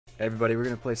Hey everybody, we're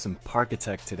going to play some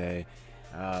Parkitect today.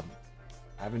 I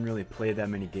haven't really played that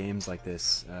many games like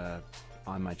this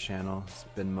on my channel. It's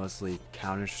been mostly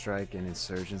Counter-Strike and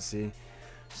Insurgency.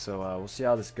 So we'll see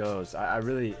how this goes. I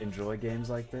really enjoy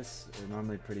games like this. They're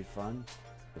normally pretty fun.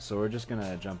 So we're just going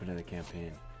to jump into the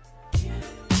campaign.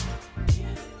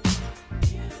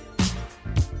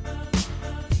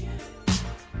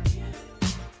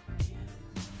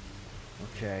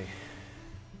 Okay.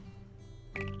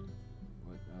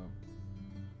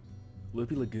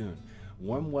 Loopy Lagoon.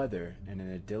 Warm weather and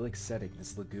an idyllic setting,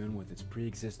 this lagoon with its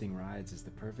pre-existing rides is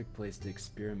the perfect place to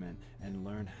experiment and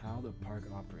learn how the park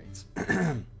operates.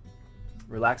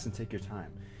 Relax and take your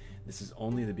time. This is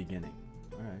only the beginning.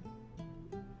 Alright.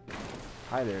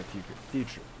 Hi there,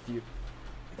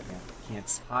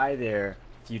 Hi there,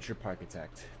 future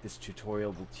Parkitect. This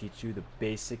tutorial will teach you the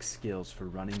basic skills for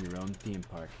running your own theme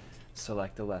park.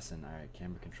 Select a lesson. Alright,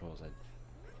 camera controls.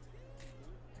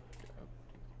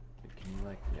 Can you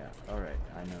alright,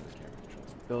 I know the camera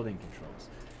controls. Building controls.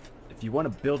 If you want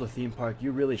to build a theme park,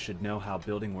 you really should know how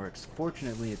building works.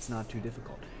 Fortunately, it's not too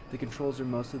difficult. The controls are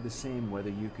mostly the same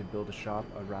whether you could build a shop,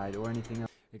 a ride, or anything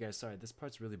else. Hey guys, sorry, this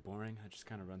part's really boring. I just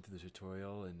kind of run through the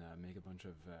tutorial and make a bunch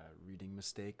of reading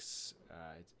mistakes.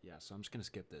 Yeah, so I'm just going to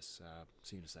skip this.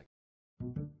 See you in a second.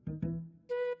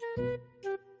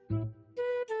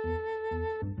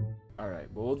 Alright,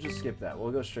 well we'll just skip that.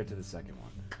 We'll go straight to the second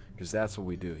one. Because that's what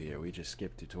we do here. We just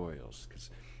skip tutorials. Because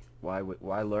why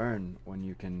learn when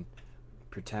you can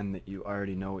pretend that you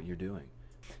already know what you're doing?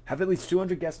 Have at least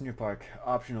 200 guests in your park.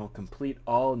 Optional. Complete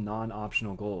all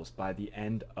non-optional goals by the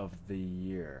end of the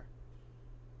year.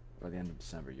 By the end of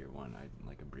December, year 1. I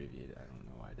like abbreviated. I don't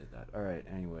know why I did that. Alright,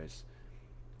 anyways.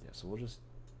 Yeah, so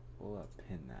we'll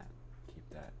pin that. Keep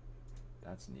that.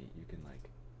 That's neat. You can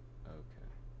okay.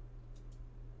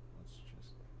 Let's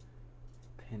just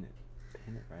pin it.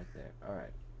 Pin it right there.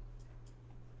 Alright.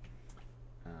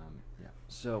 Yeah.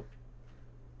 So,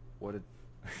 what did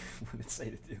it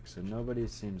say to do? So nobody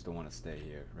seems to want to stay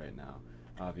here right now.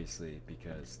 Obviously,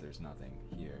 because there's nothing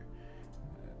here.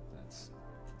 That's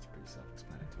pretty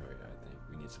self-explanatory, I think.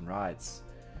 We need some rides.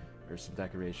 Or some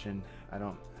decoration.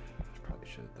 Probably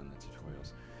should have done the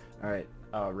tutorials. Alright,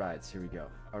 rides. Here we go.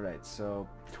 Alright, so,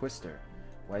 Twister.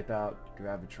 Wipeout,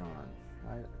 Gravitron.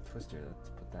 Twister, let's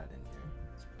put that in here.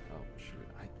 Oh, shoot.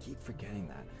 I keep forgetting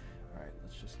that. Alright,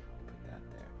 let's just put that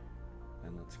there.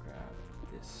 And let's grab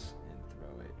this and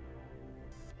throw it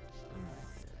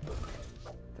right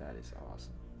there. That is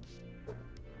awesome.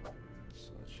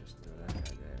 So let's just throw that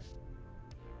right there.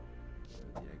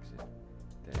 Throw the exit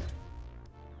there.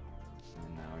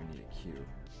 And now we need a queue.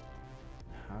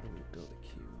 How do we build a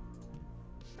queue?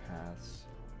 Paths.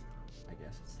 I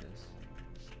guess it's this.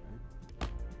 Right?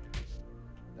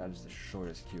 That is the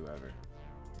shortest queue ever.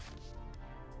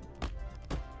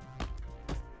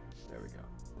 There we go.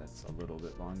 That's a little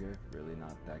bit longer. Really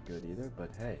not that good either, but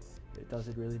hey, does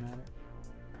it really matter?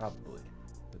 Probably.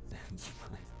 But that's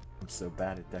fine. I'm so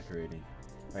bad at decorating.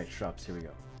 Alright, shrubs, here we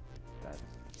go. That's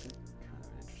kind of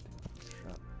an interesting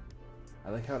shrub. I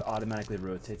like how it automatically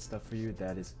rotates stuff for you.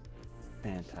 That is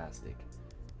fantastic.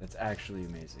 That's actually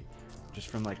amazing. Just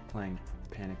from playing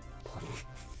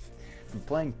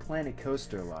Planet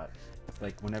Coaster a lot.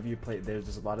 Whenever you play, there's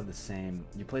just a lot of the same,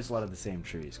 you place a lot of the same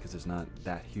trees because there's not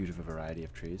that huge of a variety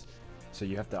of trees. So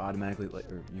you have to automatically,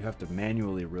 or you have to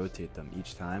manually rotate them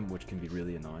each time, which can be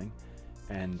really annoying.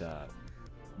 And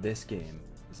this game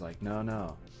is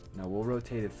no, we'll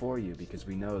rotate it for you because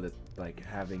we know that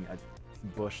having a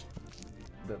bush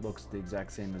that looks the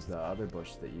exact same as the other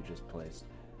bush that you just placed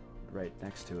right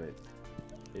next to it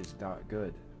is not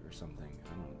good or something.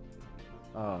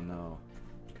 Oh no.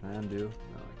 Can I undo?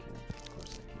 No, I can't. Of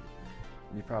course I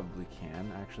can't. You probably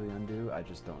can actually undo. I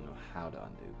just don't know how to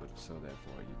undo, but so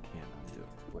therefore you can undo.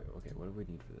 Wait, okay, what do we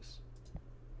need for this?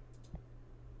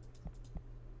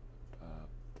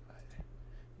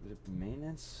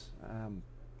 Maintenance?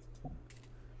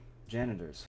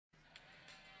 Janitors.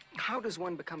 How does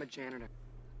one become a janitor?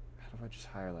 How do I just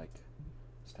hire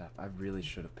staff? I really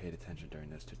should have paid attention during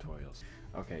those tutorials.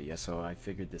 Okay, yeah, so I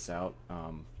figured this out.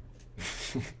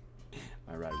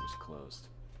 My ride was closed.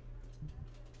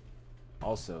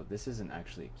 Also, this isn't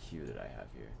actually a queue that I have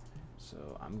here,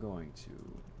 so I'm going to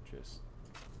just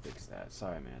fix that.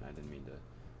 Sorry, man, I didn't mean to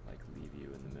leave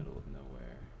you in the middle of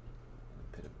nowhere, in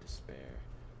a pit of despair,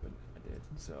 but I did.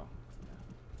 So,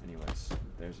 yeah. Anyways,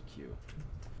 there's a queue.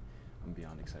 I'm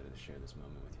beyond excited to share this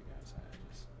moment with you guys.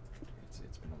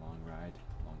 It's been a long ride,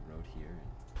 long road here,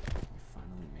 and we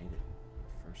finally made it.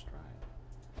 First ride.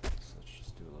 So let's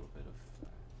just do a little bit of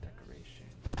decoration.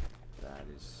 That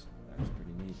is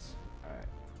pretty neat. Alright,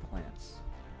 plants.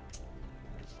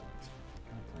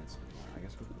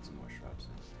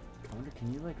 wonder,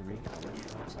 can you like recolor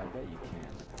shops? I bet you can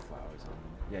with the flowers on them.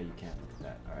 Yeah, you can. Look at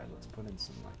that. Alright, let's put in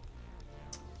some like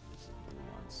some blue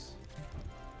ones.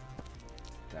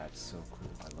 That's so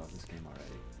cool. I love this game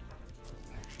already.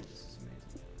 Actually, this is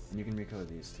amazing. And you can recolor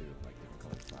these too, like different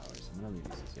colored flowers. I'm gonna leave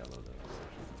these as yellow though. That's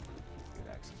actually a good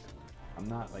accent color. I'm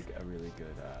not like a really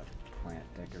good plant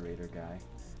decorator guy.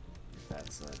 If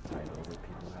that's a title that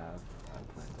people have,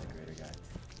 plant decorator guy.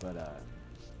 But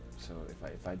so if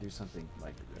I do something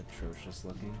like atrocious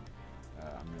looking,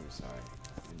 I'm really sorry.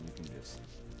 And you can just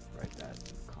write that in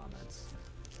the comments.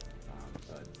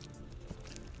 But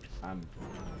I'm.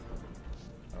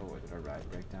 Oh, did our ride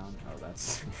break down? Oh,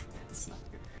 that's that's not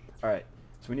good. All right,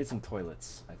 so we need some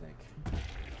toilets, I think.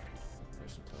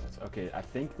 There's some toilets. Okay, I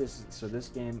think this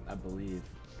game, I believe,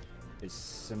 is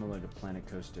similar to Planet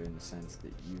Coaster in the sense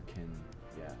that you can,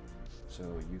 yeah,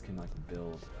 so you can like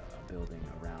build a building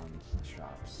around the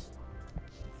shops.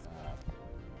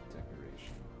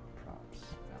 Decoration, props,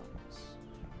 fountains,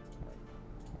 like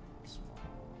small.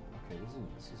 Okay,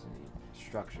 this is neat.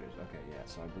 Structures. Okay, yeah.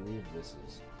 So I believe this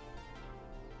is.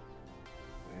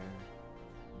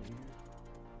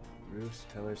 Roofs,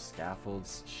 pillars,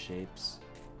 scaffolds, shapes,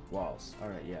 walls.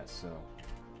 Alright, yeah, so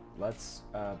let's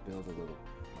build a little,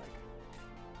 like,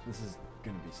 this is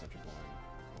gonna be such a boring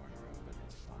road, but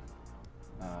it's fine.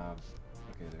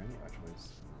 Okay, are there any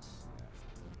archways in this? Yeah.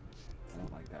 I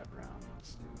don't like that brown.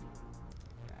 Let's do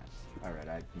that. Alright,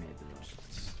 I made the most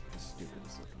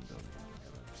stupidest looking building I think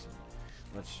I've ever seen.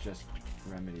 Let's just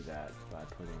remedy that by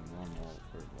putting normal,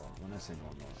 or well, when I say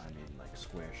normal, I mean like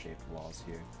square-shaped walls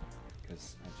here,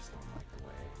 because I just don't like the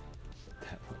way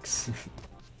that looks.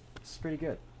 It's pretty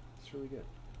good. It's really good.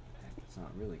 Heck, it's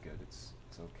not really good. It's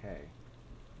okay.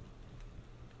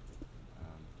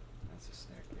 That's a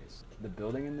staircase. The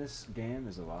building in this game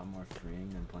is a lot more freeing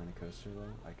than Planet Coaster,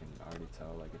 though. I can already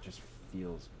tell. Like, it just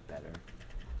feels better.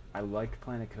 I like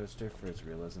Planet Coaster for its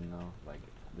realism, though. Like,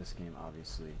 this game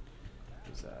obviously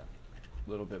is a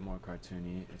little bit more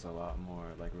cartoony. It's a lot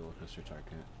more like Roller Coaster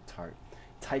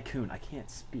Tycoon. I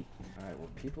can't speak. All right. Well,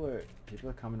 people are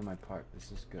coming to my park.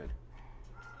 This is good.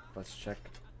 Let's check.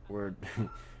 Our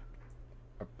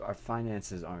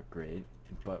finances aren't great,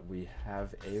 but we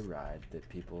have a ride that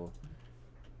people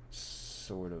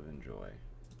sort of enjoy.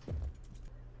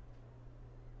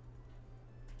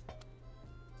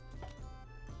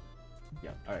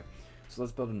 Yeah. All right. So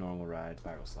let's build a normal ride,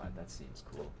 spiral slide. That seems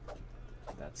cool.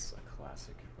 That's a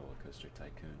classic Roller Coaster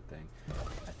Tycoon thing.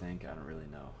 I think. I don't really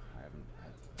know. I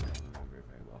don't remember it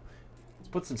very well. Let's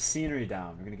put some scenery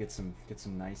down. We're gonna get some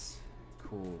nice,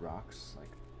 cool rocks,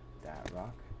 like that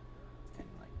rock, and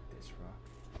like this rock,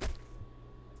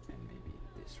 and maybe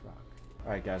this rock.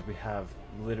 All right, guys. We have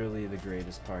literally the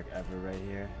greatest park ever right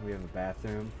here. We have a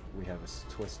bathroom, we have a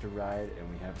twister ride, and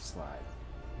we have a slide.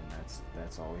 And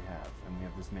that's all we have. And we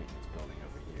have this maintenance building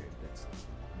over here that's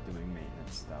doing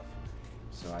maintenance stuff.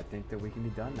 So I think that we can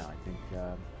be done now. I think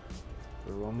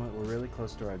we're really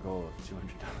close to our goal of $200 a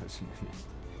minute.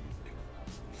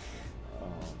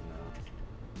 Oh no.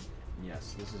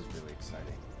 Yes, this is really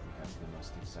exciting. We have the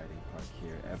most exciting park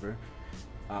here ever.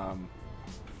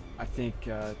 I think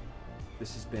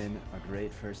this has been a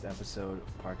great first episode of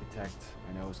Parkitect.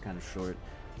 I know it was kind of short.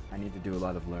 I need to do a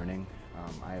lot of learning.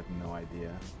 I have no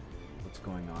idea what's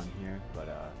going on here, but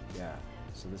yeah.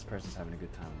 So this person's having a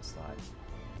good time on the slide.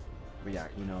 But yeah,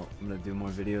 you know, I'm gonna do more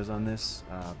videos on this.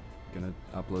 Gonna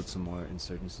upload some more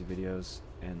Insurgency videos,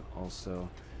 and also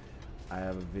I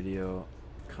have a video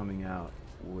coming out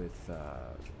with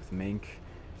Mink,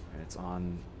 and it's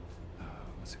on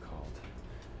what's it called?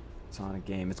 It's on a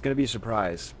game. It's gonna be a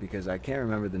surprise because I can't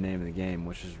remember the name of the game,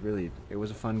 which is really, it was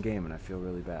a fun game, and I feel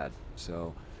really bad.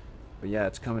 So, but yeah,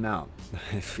 it's coming out.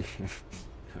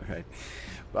 All right,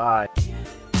 bye.